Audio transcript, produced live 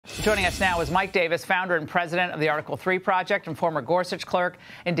Joining us now is Mike Davis, founder and president of the Article 3 Project and former Gorsuch clerk,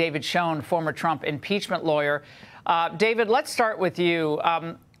 and David Schoen, former Trump impeachment lawyer. David, let's start with you.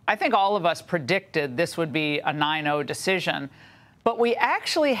 I think all of us predicted this would be a 9-0 decision, but we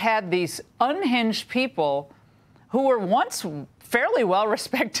actually had these unhinged people who were once fairly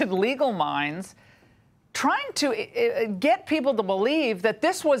well-respected legal minds trying to get people to believe that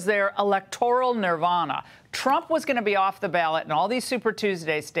this was their electoral nirvana. Trump was going to be off the ballot in all these Super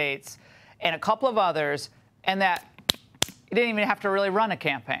Tuesday states and a couple of others, and that he didn't even have to really run a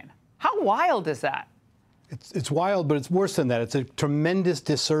campaign. How wild is that? It's wild, but it's worse than that. It's a tremendous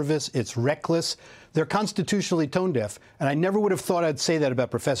disservice. It's reckless. They're constitutionally tone deaf. And I never would have thought I'd say that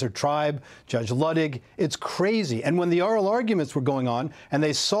about Professor Tribe, Judge Ludwig. It's crazy. And when the oral arguments were going on and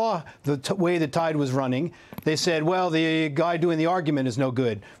they saw the way the tide was running, they said, well, the guy doing the argument is no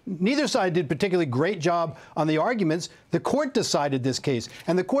good. Neither side did a particularly great job on the arguments. The court decided this case,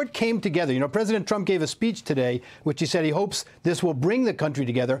 and the court came together. You know, President Trump gave a speech today, which he said he hopes this will bring the country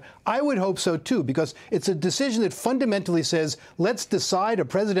together. I would hope so, too, because it's a decision that fundamentally says, let's decide a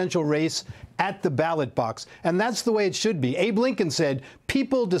presidential race at the ballot box. And that's the way it should be. Abe Lincoln said,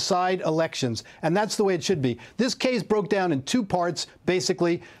 people decide elections. And that's the way it should be. This case broke down in two parts,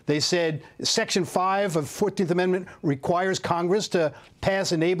 basically. They said Section 5 of 14th Amendment requires Congress to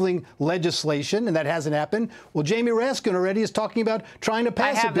pass enabling legislation, and that hasn't happened. Well, Jamie Raskin already is talking about trying to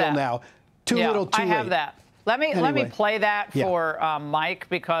pass a bill now. Too little, too late. I have that. Let me play that for Mike,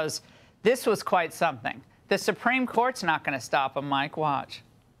 because this was quite something. The Supreme Court's not going to stop him, Mike. Watch.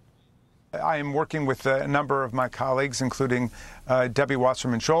 I am working with a number of my colleagues, including Debbie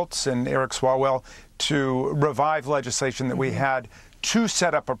Wasserman Schultz and Eric Swalwell, to revive legislation that we had to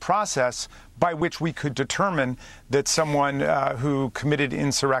set up a process by which we could determine that someone who committed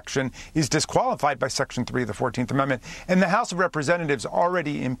insurrection is disqualified by Section 3 of the 14th Amendment. And the House of Representatives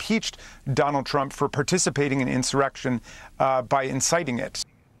already impeached Donald Trump for participating in insurrection by inciting it.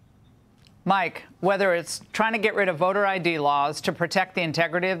 Mike, whether it's trying to get rid of voter ID laws to protect the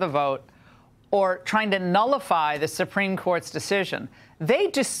integrity of the vote or trying to nullify the Supreme Court's decision, they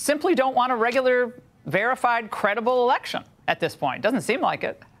just simply don't want a regular, verified, credible election at this point. Doesn't seem like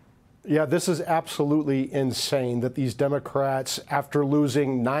it. Yeah, this is absolutely insane that these Democrats, after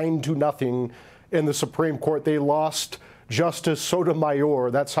losing 9-0 in the Supreme Court, they lost Justice Sotomayor.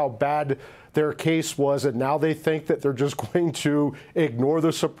 That's how bad their case was. And now they think that they're just going to ignore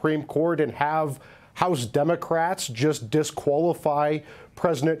the Supreme Court and have House Democrats just disqualify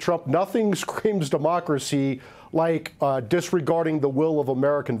President Trump. Nothing screams democracy like disregarding the will of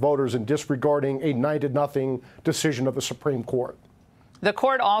American voters and disregarding a 9-0 decision of the Supreme Court. The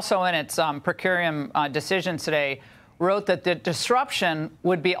court also, in its per curiam decision today, wrote that the disruption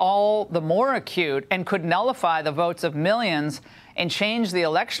would be all the more acute and could nullify the votes of millions and change the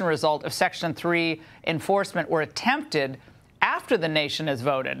election result if Section 3 enforcement were attempted after the nation has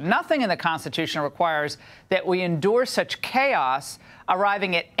voted. Nothing in the Constitution requires that we endure such chaos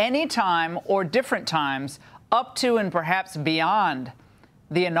arriving at any time or different times up to and perhaps beyond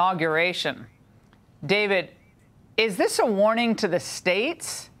the inauguration. David, is this a warning to the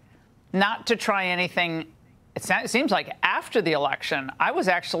states not to try anything? It seems like after the election. I was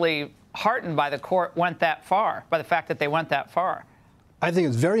actually heartened by the court went that far, by the fact that they went that far. I think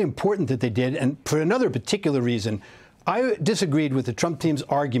it's very important that they did, and for another particular reason. I disagreed with the Trump team's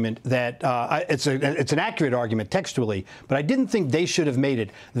argument that it's an accurate argument textually, but I didn't think they should have made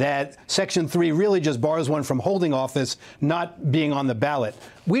it, that Section 3 really just bars one from holding office, not being on the ballot.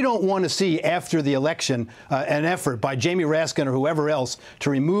 We don't want to see after the election an effort by Jamie Raskin or whoever else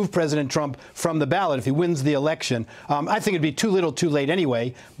to remove President Trump from the ballot if he wins the election. I think it'd be too little too late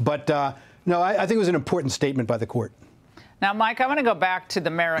anyway, but no, I think it was an important statement by the court. Now, Mike, I want to go back to the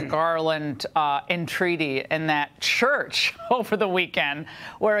Merrick Garland entreaty in that church over the weekend,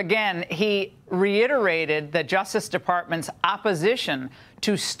 where, again, he reiterated the Justice Department's opposition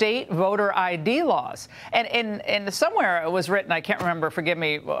to state voter ID laws. And somewhere it was written, I can't remember, forgive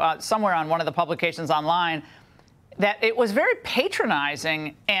me, somewhere on one of the publications online, that it was very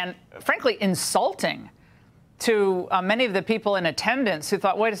patronizing and, frankly, insulting to many of the people in attendance who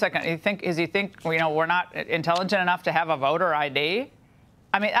thought, wait a second, does he think we're not intelligent enough to have a voter ID?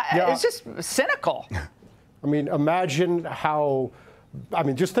 I mean, it's just cynical. I mean,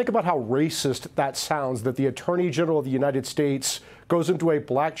 just think about how racist that sounds, that the Attorney General of the United States goes into a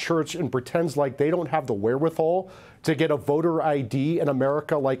black church and pretends like they don't have the wherewithal to get a voter ID in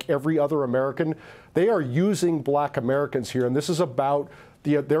America like every other American. They are using black Americans here, and this is about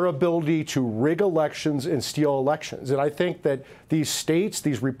their ability to rig elections and steal elections. And I think that these states,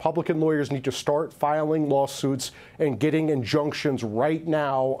 these Republican lawyers need to start filing lawsuits and getting injunctions right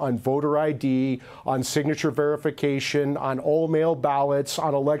now on voter ID, on signature verification, on all mail ballots,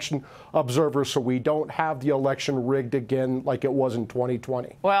 on election observers, so we don't have the election rigged again like it was in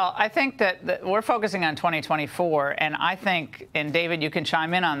 2020. Well, I think that we're focusing on 2024, and I think, and David, you can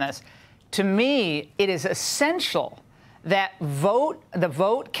chime in on this, to me, it is essential that the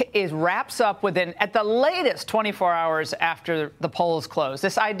vote wraps up within, at the latest, 24 hours after the polls close.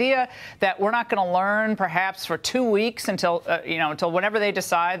 This idea that we're not going to learn perhaps for 2 weeks until whenever they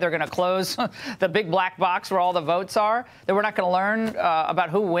decide they're going to close the big black box where all the votes are, that we're not going to learn about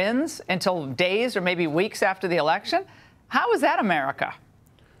who wins until days or maybe weeks after the election. How is that America?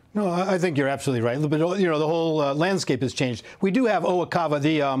 No, I think you're absolutely right. But, the whole landscape has changed. We do have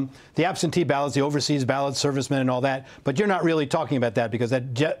OACAVA, the absentee ballots, the overseas ballots, servicemen and all that. But you're not really talking about that because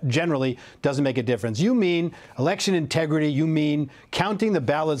that generally doesn't make a difference. You mean election integrity. You mean counting the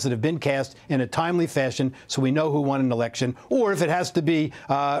ballots that have been cast in a timely fashion so we know who won an election. Or if it has to be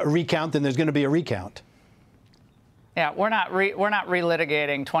a recount, then there's going to be a recount. Yeah, we're not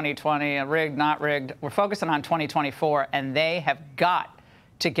relitigating 2020, rigged, not rigged. We're focusing on 2024, and they have got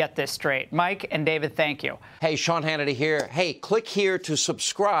to get this straight. Mike and David, thank you. Hey, Sean Hannity here. Hey, click here to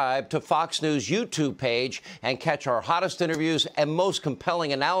subscribe to Fox News YouTube page and catch our hottest interviews and most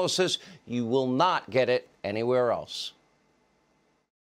compelling analysis. You will not get it anywhere else.